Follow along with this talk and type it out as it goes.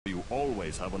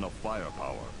Always have enough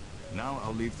firepower. Now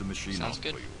I'll leave the machine Sounds on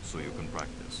good. for you, so you can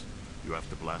practice. You have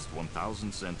to blast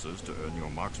 1,000 sensors to earn your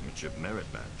marksmanship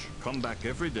merit badge. Come back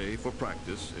every day for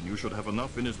practice, and you should have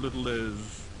enough in as little as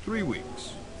 3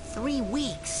 weeks. 3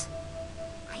 weeks?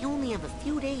 I only have a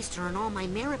few days to earn all my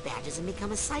merit badges and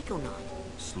become a Psychonaut.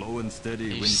 Slow and steady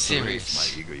Are you wins the race,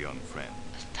 serious? my eager young friend.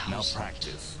 Now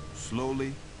practice,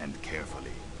 slowly and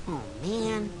carefully. Oh,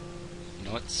 man. You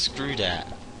know what? Screw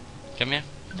that. Come here.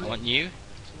 I want you.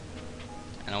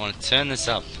 And I want to turn this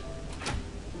up.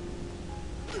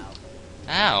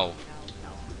 Ow!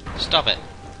 Stop it.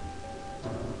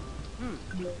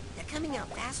 They're coming out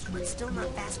faster, but still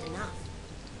not fast enough.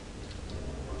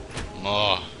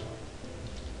 More.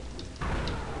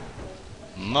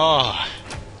 More.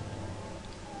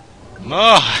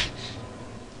 More.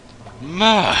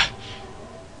 More.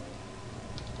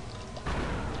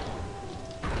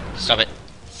 Stop it.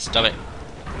 Stop it.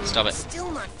 Stop it.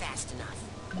 Still not fast enough.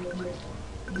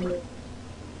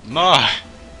 More.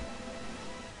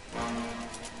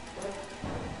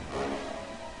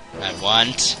 I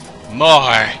want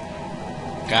more.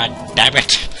 God damn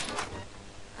it.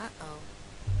 Uh-oh.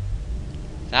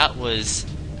 That was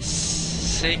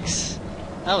 6.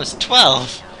 That was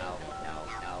 12.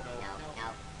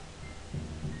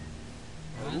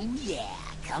 Oh, yeah.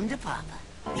 Come to Papa.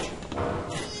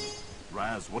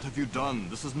 Raz, what have you done?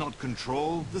 This is not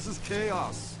control, this is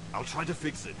chaos. I'll try to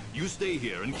fix it. You stay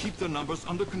here and keep the numbers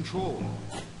under control.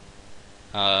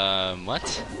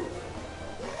 What?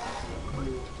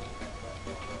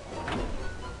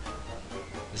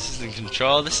 This isn't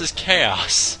control, this is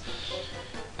chaos.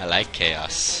 I like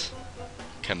chaos.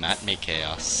 Come at me,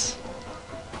 chaos.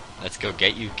 Let's go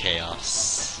get you,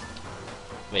 chaos.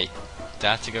 Wait, do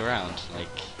I have to go around?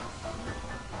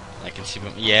 Like in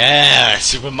Super... Yeah!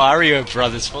 Super Mario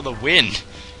Brothers for the win!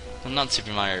 Well, not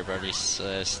Super Mario Brothers,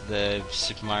 the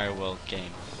Super Mario World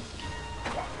game.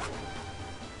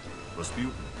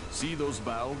 Rasputin, see those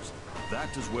valves?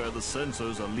 That is where the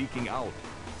sensors are leaking out.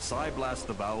 Psy-blast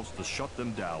the valves to shut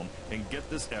them down and get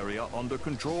this area under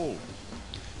control.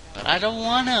 But I don't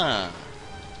wanna!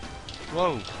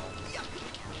 Whoa.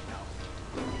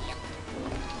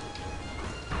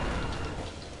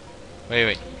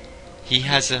 Wait. He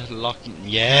has a locked...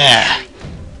 Yeah!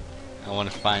 I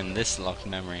want to find this locked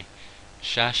memory.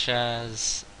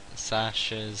 Sasha's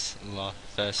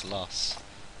first loss.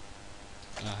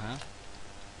 Uh-huh.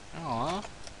 Aww.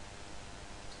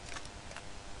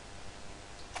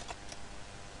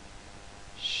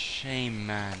 Shame,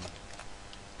 man.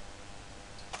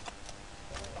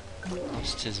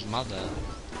 Lost his mother.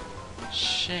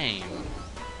 Shame.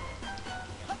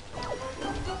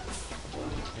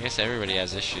 I guess everybody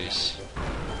has issues.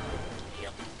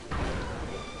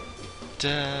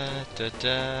 Da da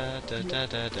da da da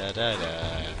da da da da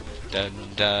da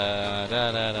da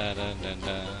da da da da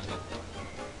da.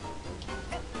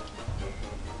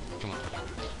 Come on.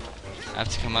 I have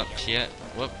to come up here.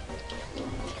 Whoop.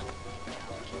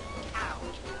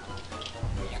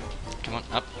 Come on,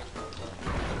 up.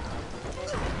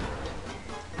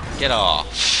 Get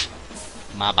off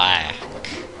my back.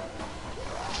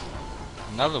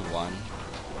 Another one.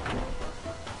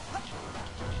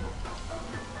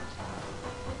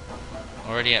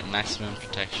 Already at maximum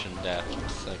protection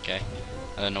depth. Okay.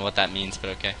 I don't know what that means, but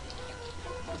okay.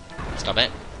 Stop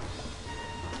it.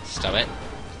 Stop it.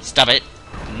 Stop it.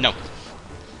 No.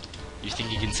 You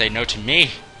think you can say no to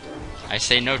me? I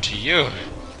say no to you.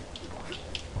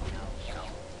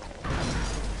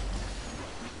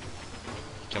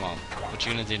 Come on. What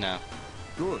you gonna do now?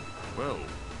 Good. Well,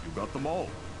 you got them all.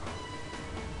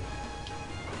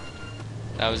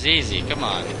 That was easy. Come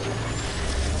on.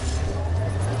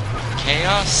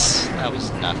 Chaos? That was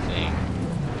nothing.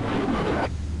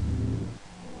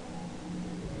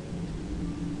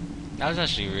 That was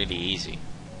actually really easy.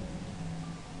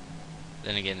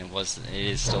 Then again, it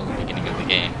is still the beginning of the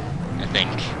game, I think.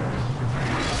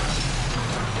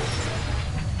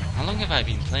 How long have I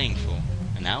been playing for?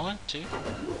 An hour? 2?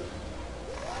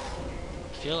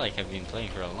 I feel like I've been playing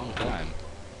for a long time.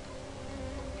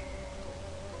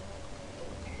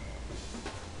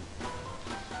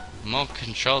 More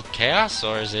controlled chaos,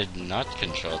 or is it not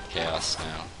controlled chaos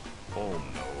now? Oh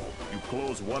no. You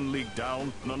close one leak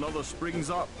down and another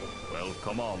springs up. Well,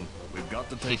 come on. We've got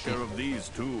to take care of these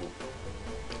too.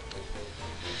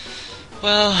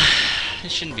 Well,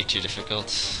 it shouldn't be too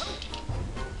difficult.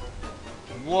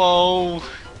 Whoa!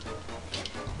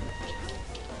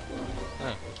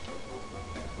 Oh.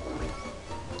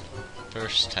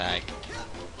 First tag.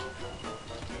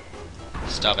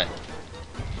 Stop it.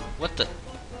 What the?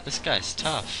 This guy's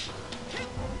tough.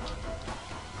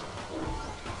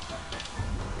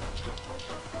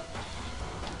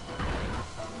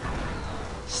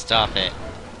 Stop it.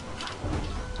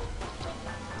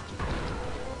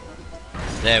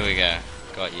 There we go.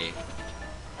 Got you.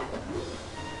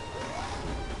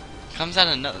 Comes out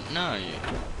another. No.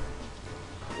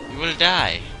 You will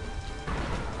die.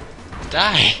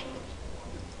 Die.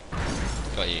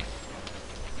 Got you.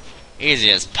 Easy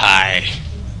as pie.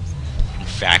 In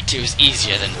fact, it was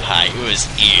easier than pie. It was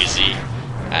easy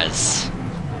as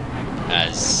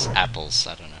apples.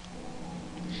 I don't know.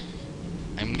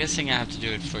 I'm guessing I have to do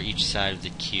it for each side of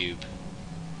the cube.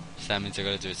 So that means I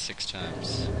gotta do it 6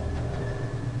 times.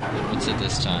 What's it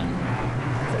this time?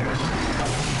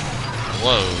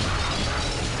 Whoa.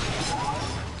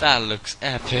 That looks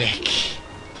epic.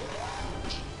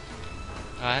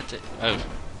 Oh, I had to. Oh.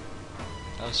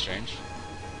 That was strange.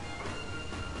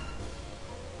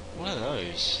 What are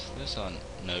those? Those aren't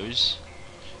nose.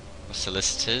 Or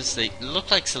solicitors. They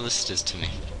look like solicitors to me.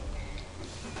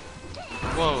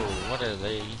 Whoa, what are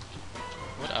they?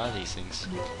 What are these things?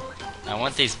 I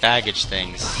want these baggage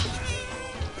things.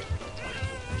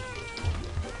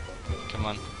 Come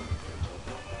on.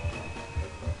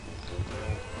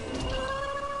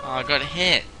 Oh, I got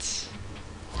hit.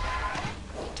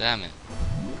 Damn it.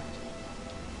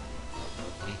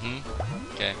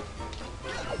 Okay.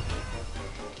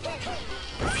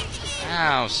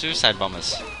 Ow, suicide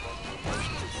bombers.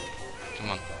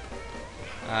 Come on.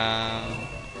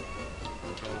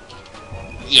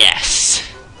 Yes!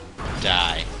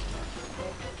 Die.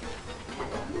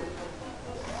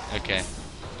 Okay.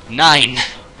 9!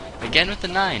 Again with the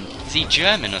 9. Is he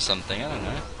German or something? I don't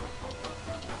know.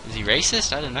 Is he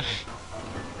racist? I don't know.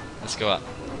 Let's go up.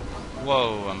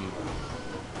 Whoa, I'm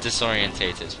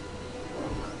disorientated.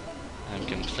 I'm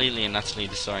completely and utterly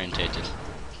disorientated.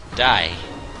 Die.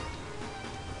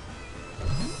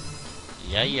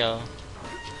 Yeah, yo.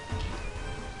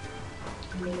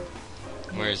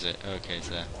 Where is it? Okay, it's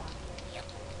there.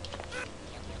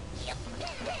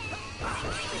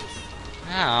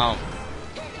 Ow.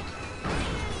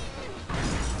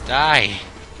 Die.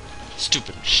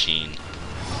 Stupid machine.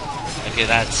 Okay,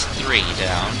 that's 3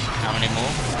 down. How many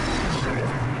more?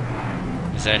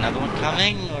 Is there another one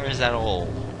coming, or is that all?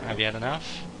 Have you had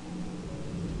enough?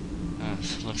 Oh,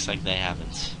 looks like they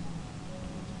haven't.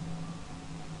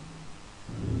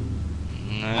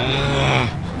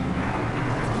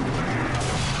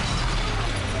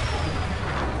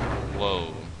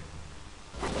 Whoa.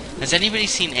 Has anybody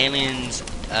seen Aliens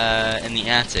in the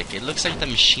Attic? It looks like the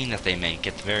machine that they make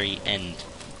at the very end.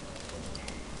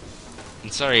 I'm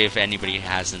sorry if anybody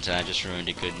hasn't and I just ruined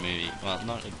a good movie. Well,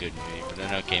 not a good movie, but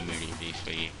an okay movie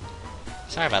for you.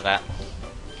 Sorry about that.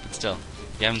 But still,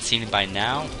 if you haven't seen it by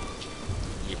now,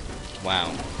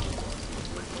 wow.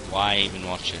 Why even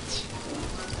watch it?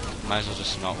 Might as well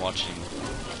just not watching.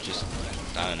 Just,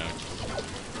 I don't know.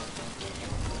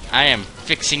 I am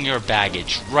fixing your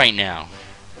baggage right now.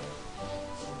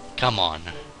 Come on.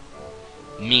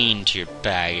 Mean to your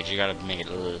baggage. You gotta make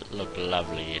it look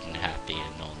lovely and happy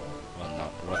and all. Well,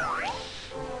 not what.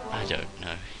 I don't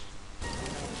know.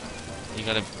 You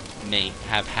gotta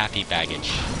have happy baggage.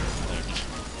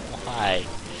 Why?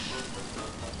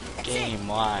 Game,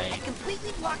 why? I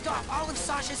completely blocked off all of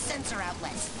Sasha's sensor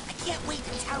outlets. I can't wait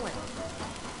to tell him.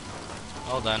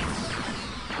 All done.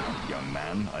 Young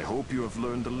man, I hope you have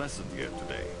learned a lesson here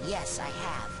today. Yes, I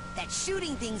have. That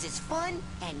shooting things is fun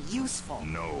and useful.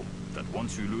 No, that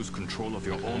once you lose control of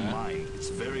your own mind, it's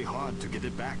very hard to get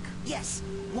it back. Yes,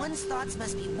 one's thoughts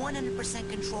must be 100%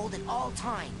 controlled at all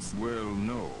times. Well,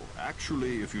 no.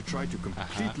 Actually, if you try to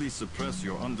completely suppress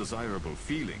your undesirable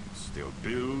feelings, they'll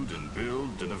build and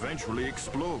build and eventually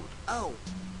explode. Oh,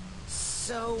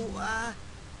 so,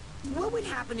 what would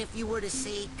happen if you were to,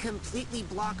 say, completely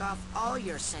block off all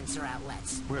your sensor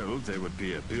outlets? Well, there would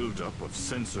be a build-up of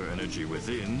sensor energy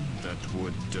within that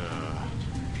would,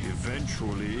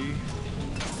 eventually...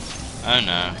 Oh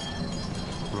no.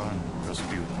 Run,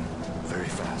 Rasputin. Very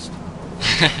fast.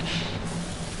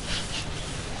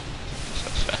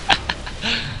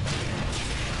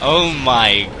 Oh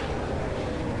my...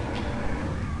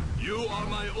 You are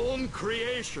my own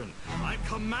creation. I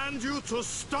command you to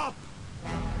stop.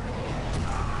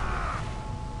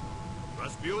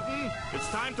 Rasputin, it's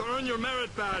time to earn your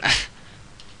merit badge.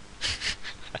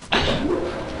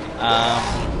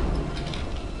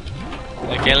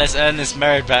 Okay, let's earn this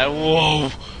merit badge.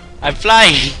 Whoa! I'm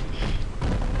flying!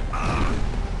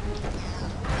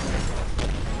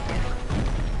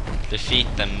 Defeat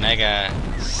the Mega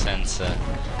Sensor.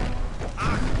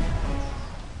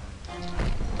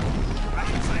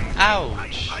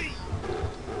 Ouch!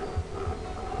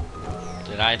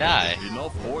 Did I die?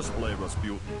 Enough horseplay,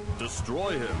 Rasputin.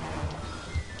 Destroy him.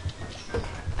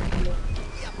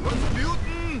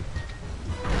 Rasputin!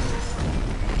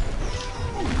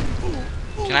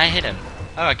 Can I hit him?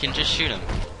 Oh, I can just shoot him.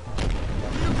 Get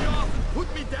me off and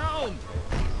put me down!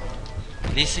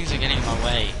 These things are getting in my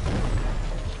way.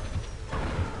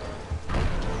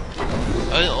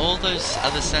 Oh, all those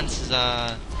other sensors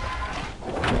are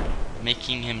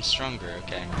making him stronger,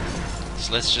 okay.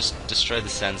 So let's just destroy the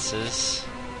sensors.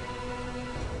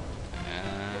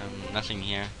 Nothing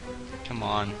here. Come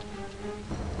on.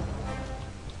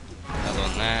 Another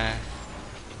one there.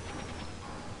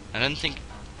 I don't think...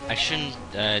 I shouldn't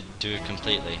do it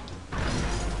completely.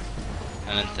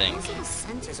 I don't think. Those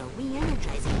little sensors are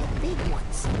re-energizing the big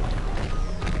ones.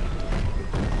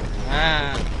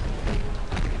 Ah.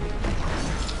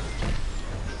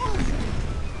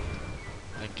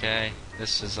 Okay,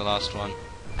 this is the last one.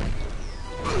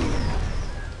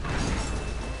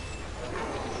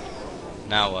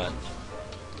 Now what?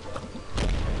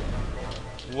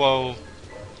 Whoa.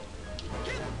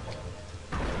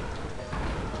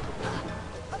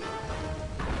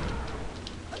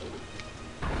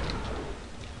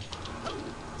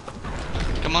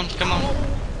 Come on, come on.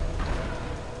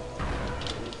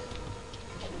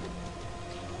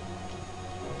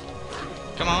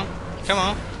 Come on, come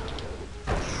on.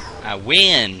 I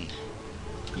win.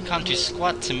 You can't do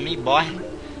squat to me, boy.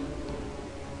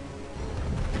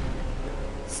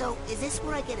 So, is this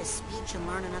where I get a speech and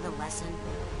learn another lesson?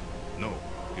 No,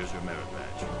 here's your merit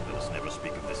badge. Let us never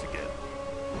speak of this again.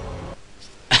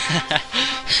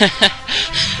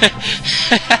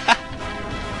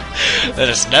 Let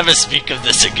us never speak of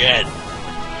this again.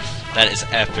 That is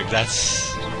epic.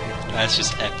 That's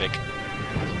just epic. Oh,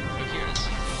 here it is.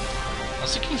 I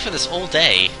was looking for this all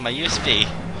day. My USB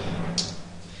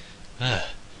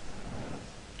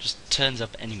just turns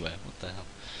up anywhere. What the hell?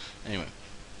 Anyway,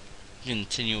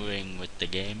 continuing with the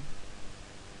game.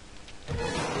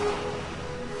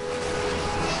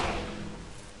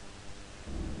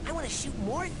 I want to shoot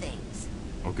more things.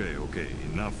 Okay, okay,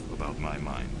 enough about my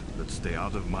mind. Let's stay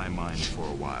out of my mind for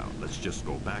a while. Let's just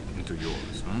go back into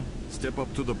yours, huh? Step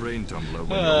up to the brain tumbler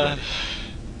when you're ready.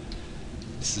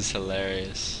 This is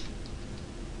hilarious.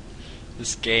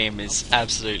 This game is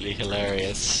absolutely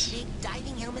hilarious. Big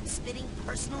diving helmet spitting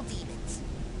personal demons.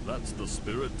 That's the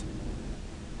spirit.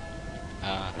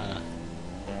 Uh-huh.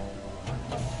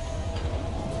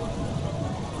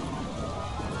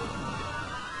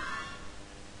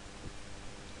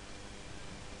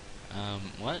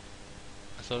 What?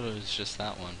 I thought it was just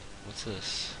that one. What's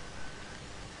this?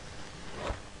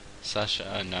 Sasha,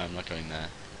 oh no, I'm not going there.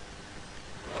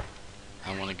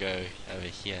 I want to go over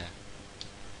here.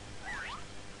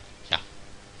 Yeah.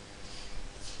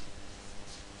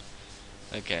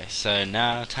 Okay, so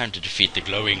now time to defeat the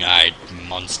glowing-eyed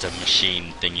monster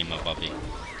machine thingy-mabobby.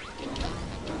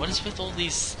 What is with all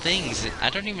these things?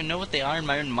 I don't even know what they are in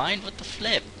my own mind. What the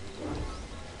flip?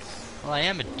 Well, I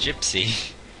am a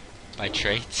gypsy by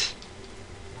trait.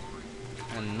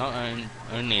 And not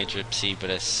only a gypsy, but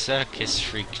a circus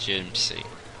freak gypsy.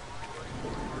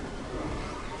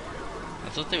 I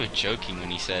thought they were joking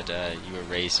when he said you were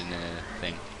raised in a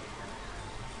thing.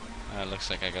 Looks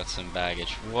like I got some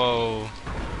baggage. Whoa!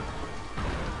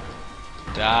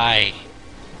 Die!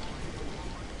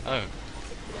 Oh.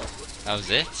 That was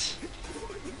it?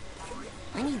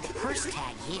 I need the purse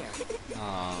tag here.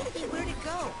 Aww. Hey, where'd it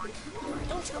go?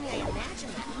 Don't tell me I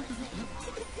imagined that.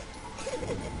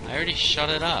 I already shot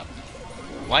it up.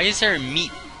 Why is there a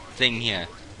meat thing here?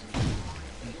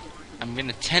 I'm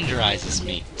gonna tenderize this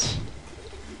meat.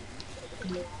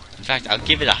 In fact, I'll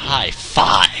give it a high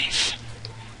 5!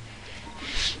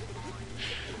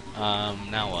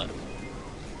 Now what?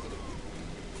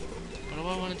 What do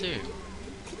I want to do?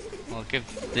 I'll give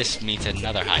this meat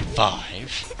another high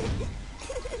 5.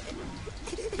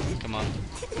 Come on.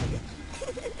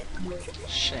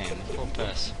 Shame, poor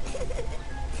purse.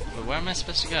 But where am I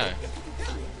supposed to go?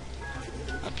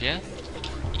 Up here?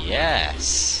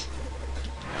 Yes!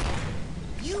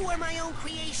 You are my own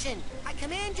creation. I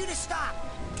command you to stop.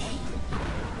 Dang.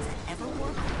 Does that ever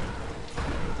work?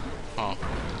 Oh.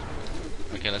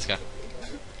 Okay, let's go.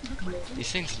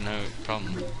 These things are no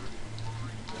problem.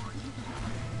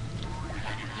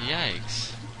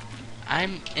 Yikes.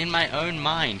 I'm in my own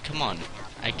mind. Come on.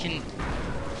 I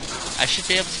should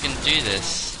be able to do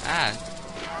this. Ah.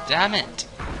 Damn it.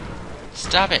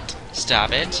 Stop it.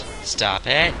 Stop it. Stop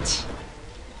it.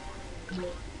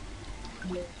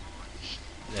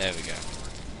 There we go.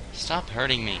 Stop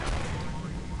hurting me.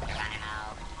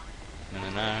 No, no,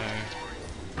 no.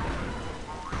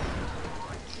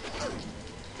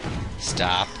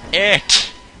 Stop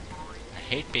it! I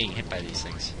hate being hit by these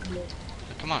things. Oh,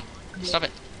 come on. Stop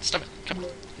it. Stop it. Come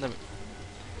on. No.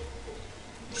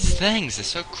 These things are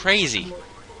so crazy.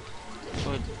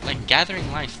 For, like, like gathering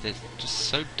life, they're just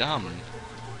so dumb.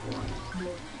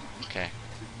 Okay.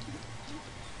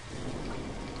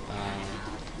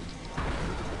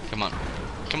 Come on.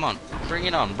 Come on. Bring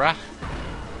it on, bruh.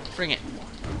 Bring it.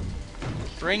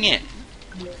 Bring it.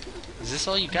 Is this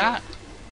all you got?